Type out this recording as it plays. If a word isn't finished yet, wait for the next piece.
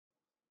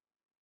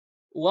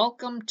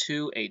Welcome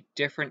to a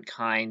different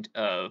kind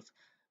of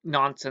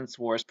Nonsense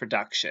Wars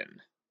production.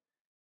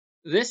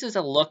 This is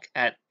a look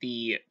at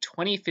the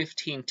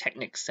 2015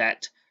 Technic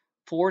set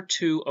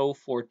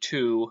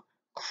 42042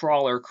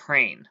 Crawler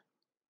Crane.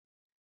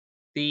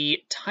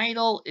 The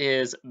title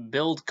is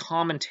Build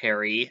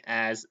Commentary,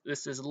 as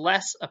this is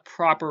less a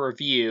proper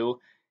review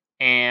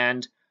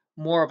and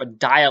more of a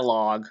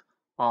dialogue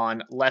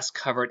on less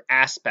covered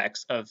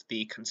aspects of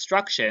the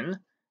construction,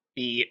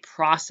 the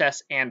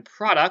process and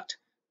product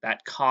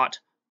that caught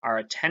our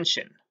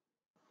attention.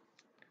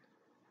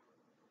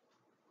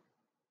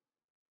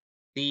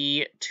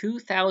 The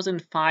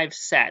 2005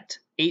 set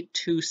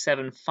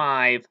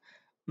 8275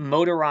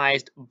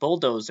 motorized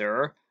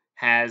bulldozer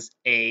has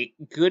a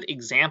good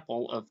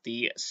example of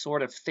the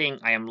sort of thing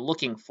I am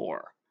looking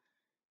for.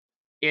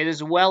 It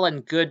is well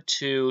and good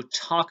to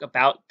talk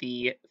about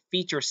the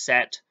feature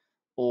set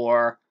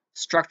or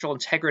structural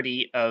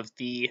integrity of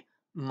the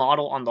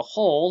model on the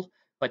whole,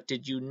 but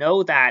did you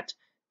know that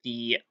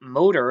the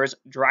motors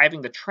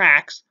driving the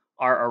tracks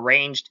are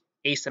arranged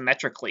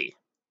asymmetrically?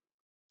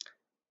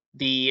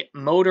 The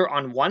motor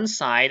on one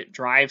side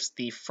drives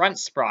the front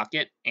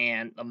sprocket,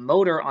 and the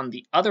motor on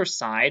the other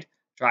side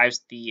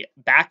drives the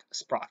back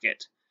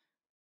sprocket.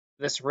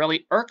 This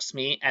really irks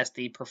me as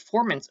the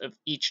performance of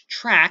each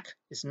track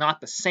is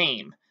not the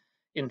same.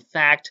 In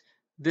fact,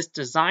 this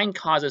design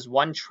causes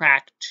one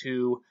track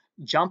to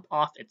jump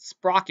off its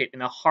sprocket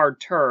in a hard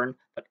turn,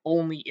 but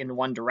only in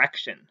one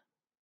direction.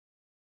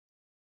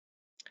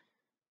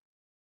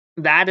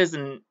 That is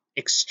an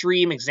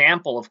extreme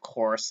example, of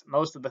course.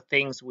 Most of the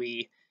things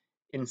we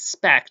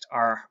inspect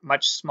are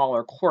much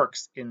smaller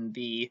quirks in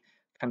the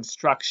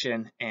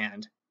construction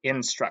and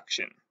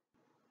instruction.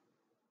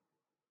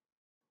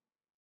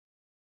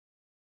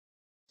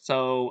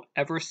 So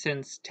ever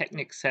since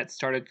Technic sets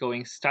started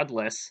going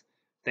studless,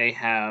 they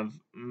have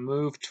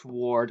moved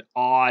toward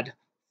odd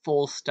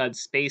full stud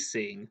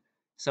spacing,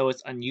 so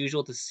it's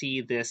unusual to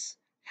see this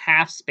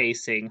half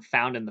spacing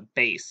found in the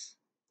base.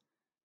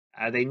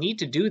 They need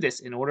to do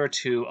this in order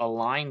to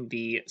align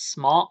the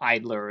small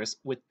idlers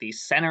with the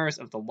centers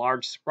of the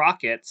large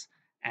sprockets,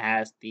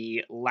 as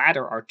the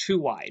latter are too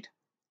wide.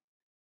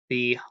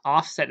 The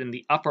offset in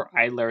the upper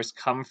idlers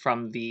come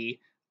from the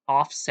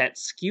offset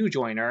skew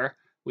joiner,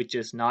 which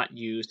is not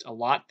used a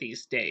lot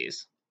these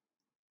days.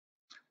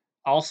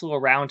 Also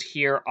around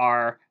here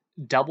are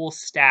double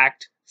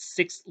stacked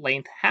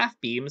 6-length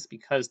half beams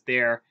because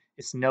there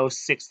is no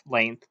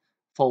 6-length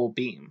full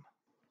beam.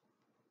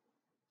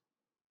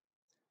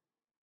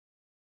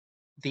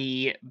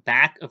 The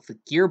back of the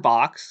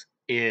gearbox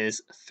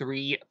is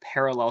 3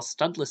 parallel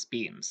studless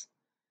beams.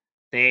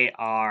 They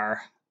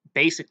are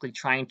basically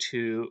trying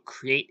to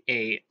create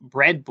a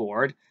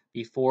breadboard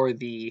before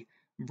the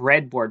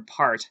breadboard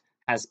part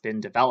has been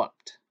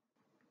developed.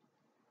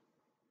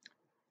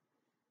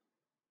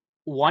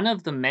 One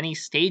of the many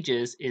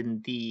stages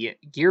in the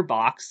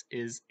gearbox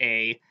is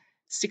a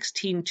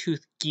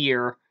 16-tooth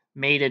gear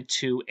mated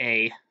to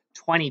a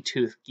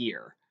 20-tooth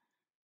gear.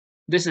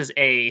 This is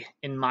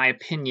in my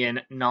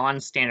opinion,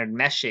 non-standard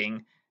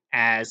meshing,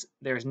 as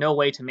there's no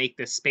way to make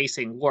this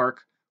spacing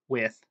work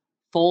with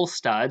full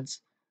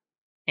studs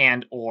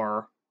and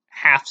or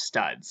half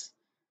studs.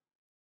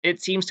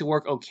 It seems to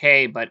work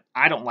okay, but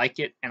I don't like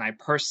it, and I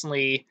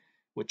personally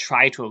would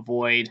try to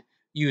avoid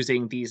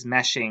using these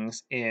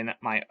meshings in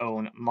my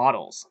own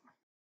models.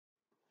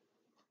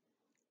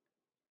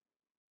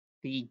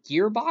 The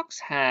gearbox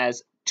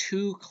has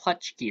 2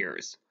 clutch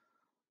gears.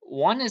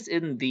 One is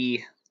in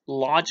the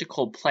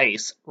logical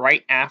place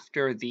right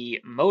after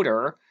the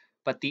motor,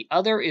 but the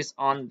other is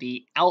on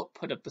the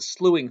output of the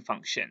slewing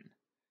function.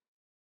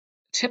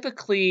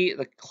 Typically,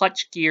 the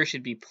clutch gear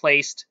should be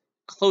placed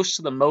close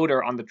to the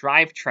motor on the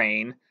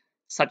drivetrain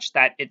such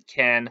that it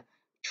can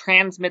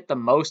transmit the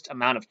most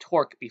amount of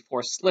torque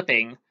before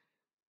slipping,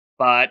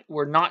 but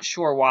we're not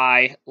sure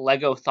why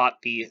LEGO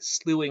thought the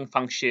slewing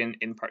function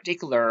in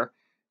particular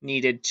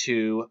needed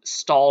to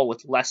stall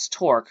with less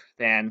torque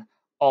than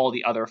all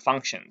the other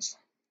functions.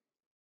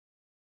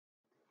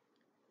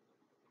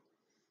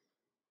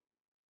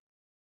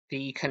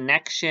 The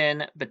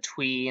connection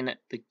between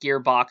the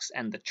gearbox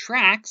and the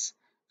tracks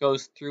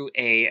goes through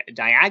a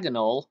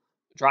diagonal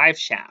drive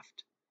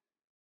shaft.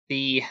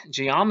 The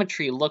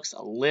geometry looks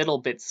a little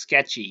bit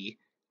sketchy,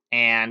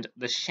 and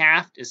the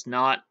shaft is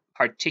not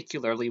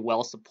particularly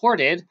well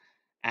supported,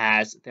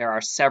 as there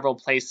are several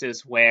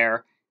places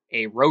where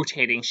a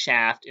rotating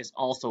shaft is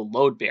also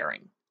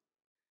load-bearing.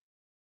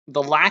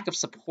 The lack of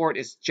support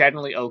is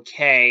generally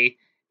okay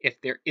if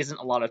there isn't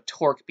a lot of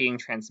torque being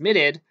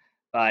transmitted,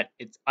 but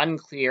it's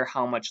unclear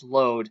how much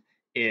load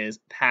is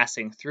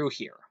passing through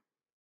here.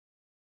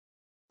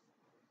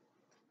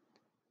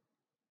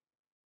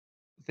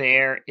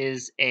 There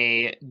is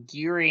a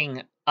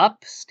gearing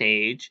up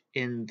stage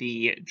in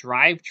the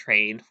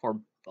drivetrain for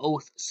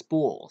both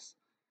spools.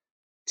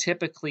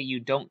 Typically, you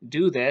don't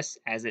do this,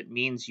 as it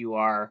means you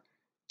are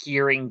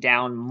gearing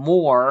down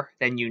more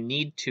than you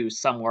need to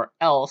somewhere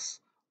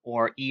else,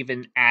 or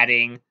even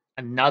adding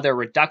another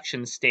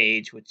reduction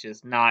stage, which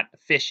is not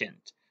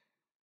efficient.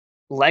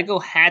 Lego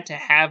had to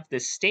have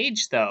this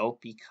stage though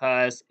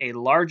because a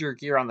larger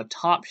gear on the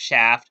top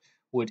shaft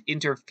would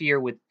interfere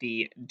with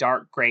the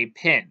dark gray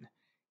pin.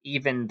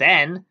 Even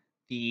then,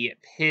 the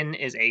pin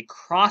is a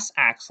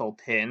cross-axle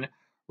pin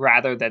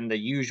rather than the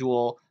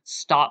usual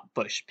stop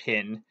bush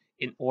pin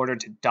in order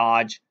to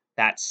dodge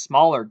that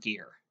smaller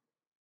gear.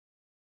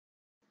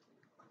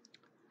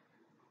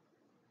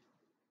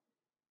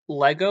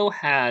 Lego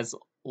has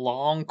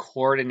long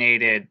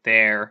coordinated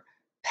their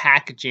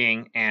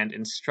packaging and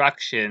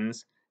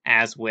instructions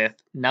as with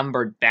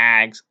numbered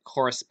bags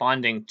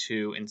corresponding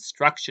to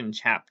instruction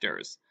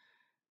chapters.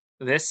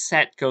 This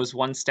set goes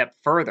one step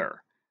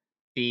further.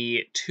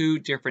 The two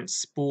different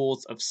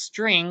spools of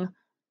string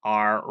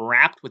are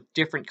wrapped with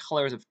different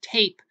colors of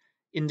tape,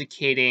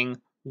 indicating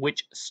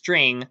which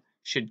string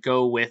should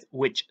go with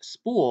which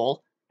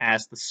spool,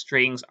 as the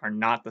strings are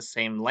not the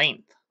same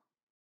length.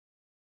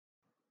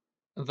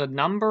 The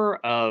number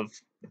of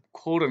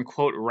quote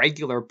unquote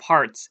regular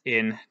parts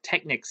in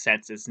Technic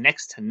sets is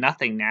next to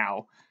nothing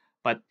now,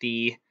 but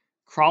the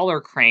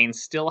crawler crane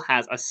still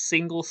has a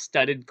single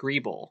studded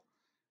greeble.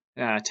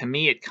 To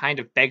me, it kind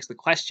of begs the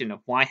question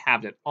of why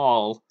have it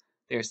all?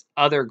 There's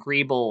other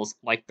greebles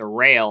like the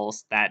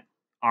rails that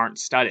aren't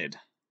studded.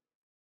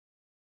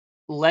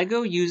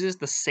 Lego uses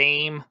the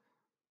same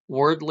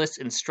wordless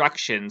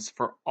instructions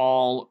for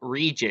all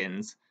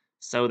regions,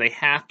 so they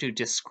have to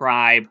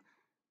describe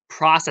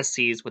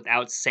processes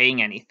without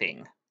saying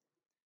anything.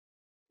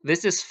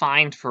 This is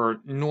fine for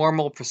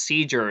normal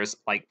procedures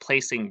like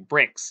placing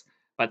bricks,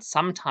 but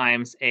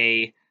sometimes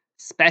a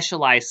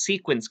specialized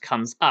sequence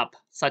comes up,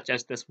 such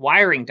as this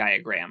wiring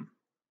diagram.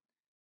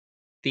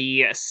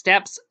 The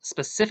steps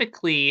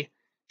specifically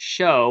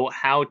show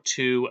how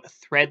to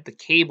thread the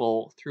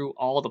cable through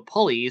all the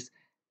pulleys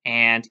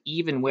and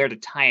even where to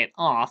tie it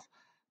off,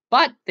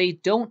 but they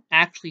don't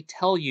actually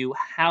tell you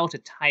how to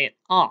tie it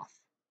off.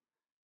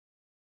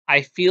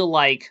 I feel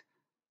like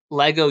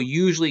Lego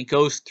usually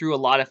goes through a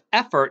lot of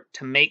effort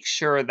to make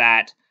sure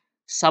that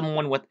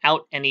someone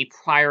without any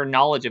prior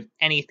knowledge of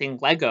anything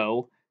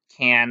Lego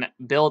can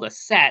build a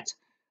set,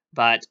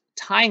 but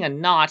tying a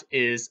knot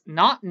is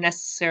not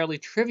necessarily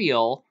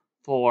trivial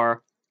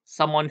for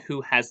someone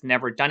who has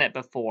never done it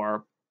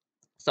before,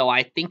 so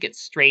I think it's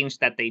strange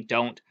that they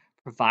don't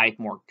provide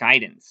more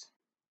guidance.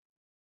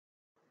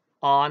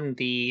 On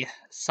the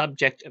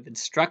subject of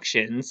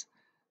instructions,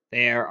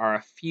 there are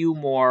a few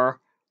more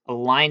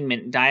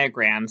alignment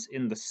diagrams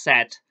in the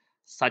set,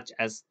 such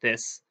as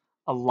this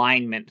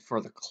alignment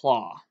for the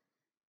claw.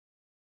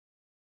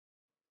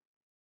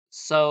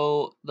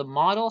 So the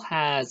model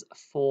has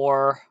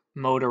 4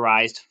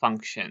 motorized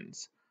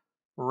functions: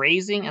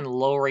 raising and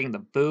lowering the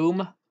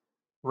boom,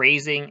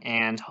 raising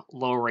and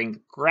lowering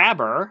the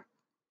grabber,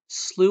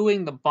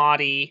 slewing the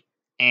body,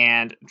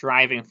 and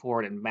driving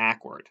forward and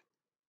backward.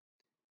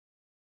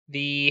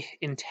 The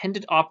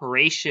intended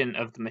operation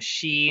of the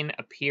machine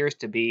appears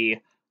to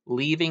be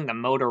leaving the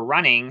motor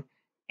running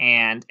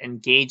and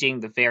engaging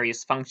the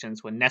various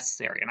functions when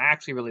necessary, and I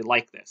actually really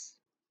like this.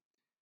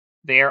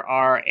 There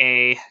are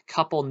a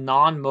couple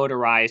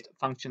non-motorized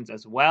functions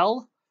as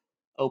well,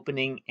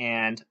 opening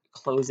and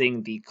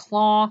closing the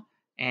claw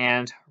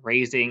and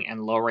raising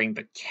and lowering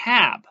the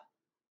cab.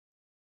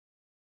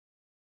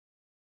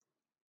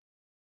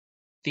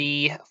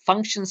 The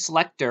function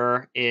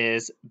selector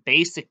is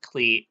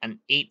basically an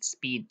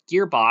 8-speed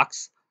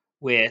gearbox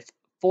with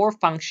 4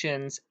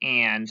 functions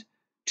and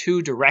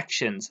 2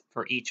 directions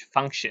for each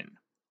function.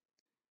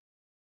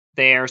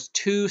 There's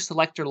 2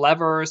 selector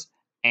levers,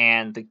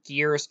 and the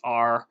gears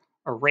are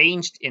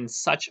arranged in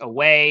such a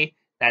way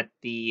that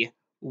the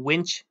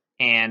winch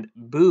and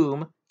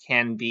boom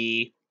can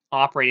be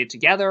operated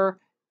together,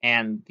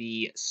 and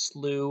the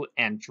slew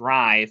and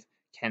drive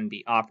can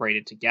be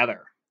operated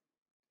together.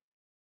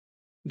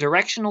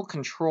 Directional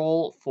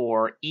control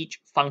for each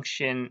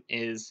function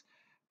is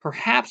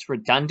perhaps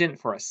redundant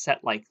for a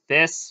set like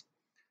this.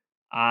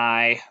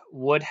 I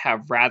would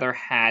have rather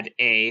had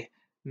a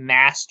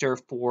master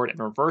forward and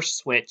reverse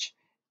switch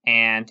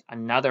and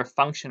another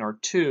function or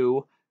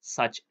two,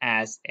 such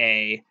as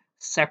a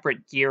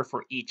separate gear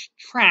for each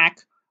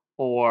track,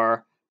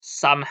 or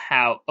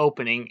somehow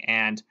opening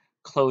and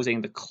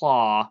closing the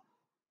claw.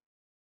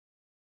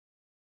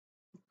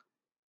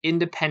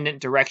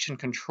 Independent direction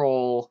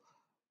control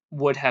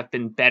would have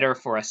been better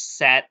for a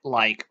set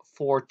like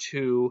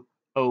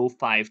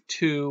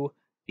 42052,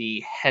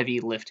 the heavy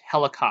lift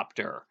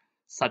helicopter,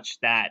 such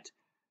that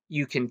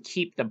you can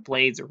keep the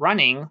blades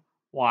running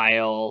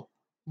while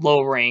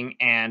lowering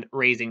and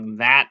raising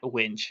that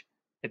winch,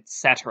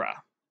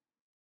 etc.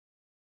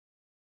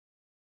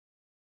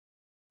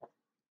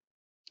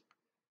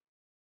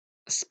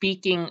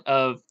 Speaking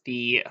of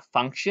the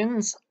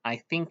functions, I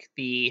think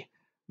the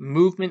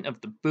movement of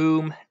the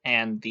boom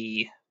and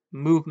the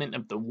movement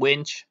of the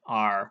winch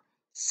are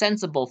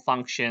sensible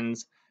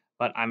functions,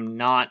 but I'm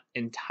not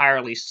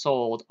entirely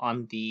sold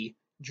on the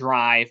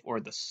drive or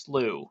the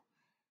slew.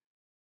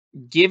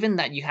 Given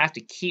that you have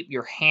to keep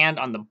your hand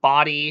on the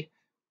body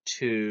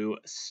to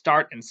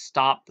start and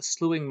stop the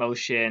slewing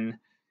motion,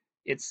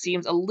 It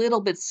seems a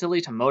little bit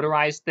silly to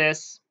motorize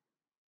this.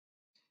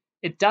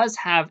 It does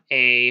have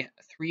a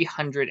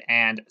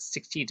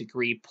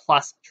 360-degree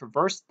plus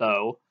traverse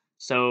though,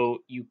 so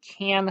you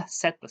can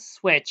set the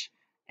switch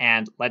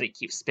and let it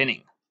keep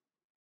spinning.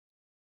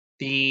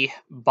 The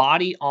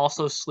body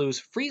also slews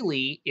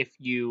freely if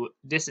you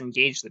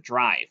disengage the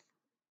drive.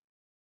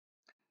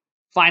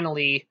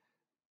 Finally,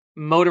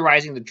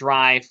 motorizing the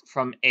drive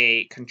from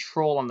a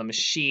control on the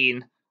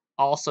machine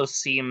also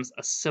seems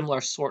a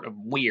similar sort of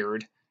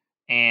weird,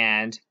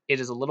 and it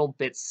is a little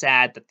bit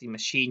sad that the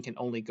machine can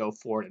only go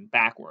forward and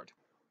backward.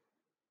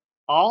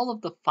 All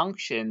of the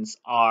functions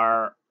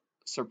are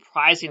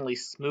surprisingly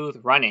smooth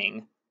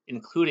running,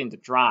 including the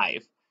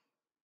drive.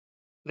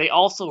 They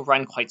also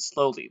run quite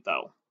slowly,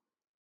 though.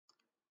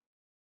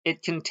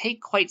 It can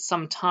take quite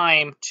some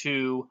time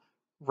to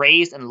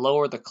raise and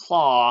lower the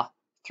claw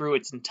through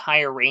its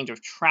entire range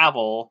of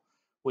travel,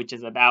 which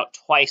is about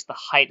twice the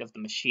height of the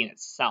machine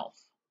itself.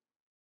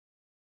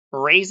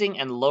 Raising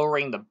and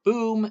lowering the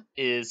boom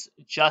is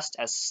just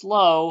as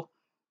slow,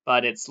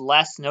 but it's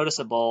less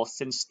noticeable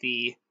since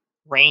the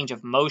range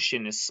of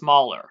motion is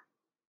smaller.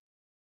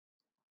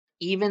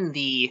 Even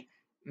the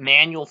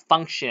manual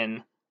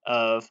function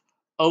of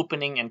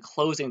opening and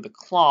closing the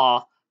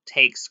claw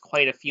takes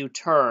quite a few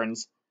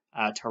turns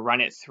to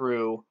run it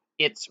through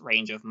its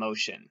range of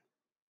motion.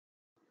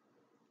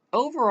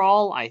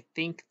 Overall, I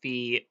think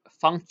the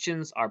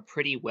functions are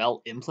pretty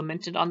well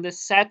implemented on this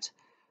set,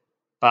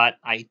 but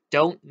I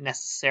don't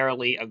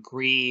necessarily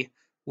agree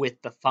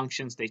with the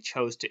functions they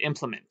chose to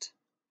implement.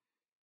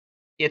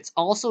 It's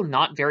also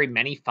not very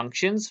many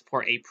functions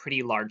for a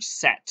pretty large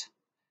set.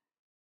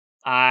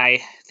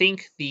 I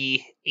think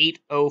the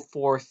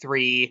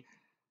 8043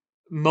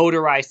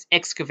 motorized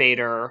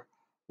excavator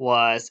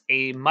was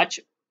a much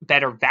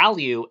better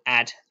value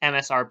at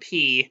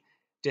MSRP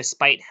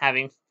despite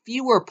having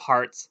fewer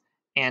parts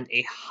and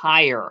a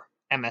higher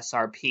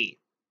MSRP.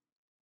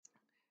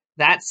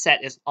 That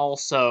set is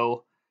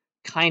also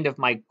kind of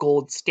my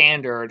gold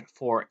standard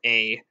for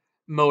a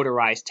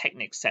motorized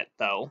Technic set,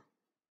 though.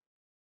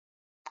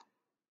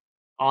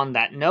 On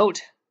that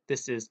note,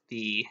 this is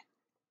the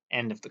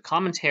end of the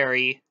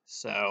commentary,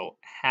 so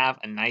have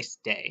a nice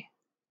day.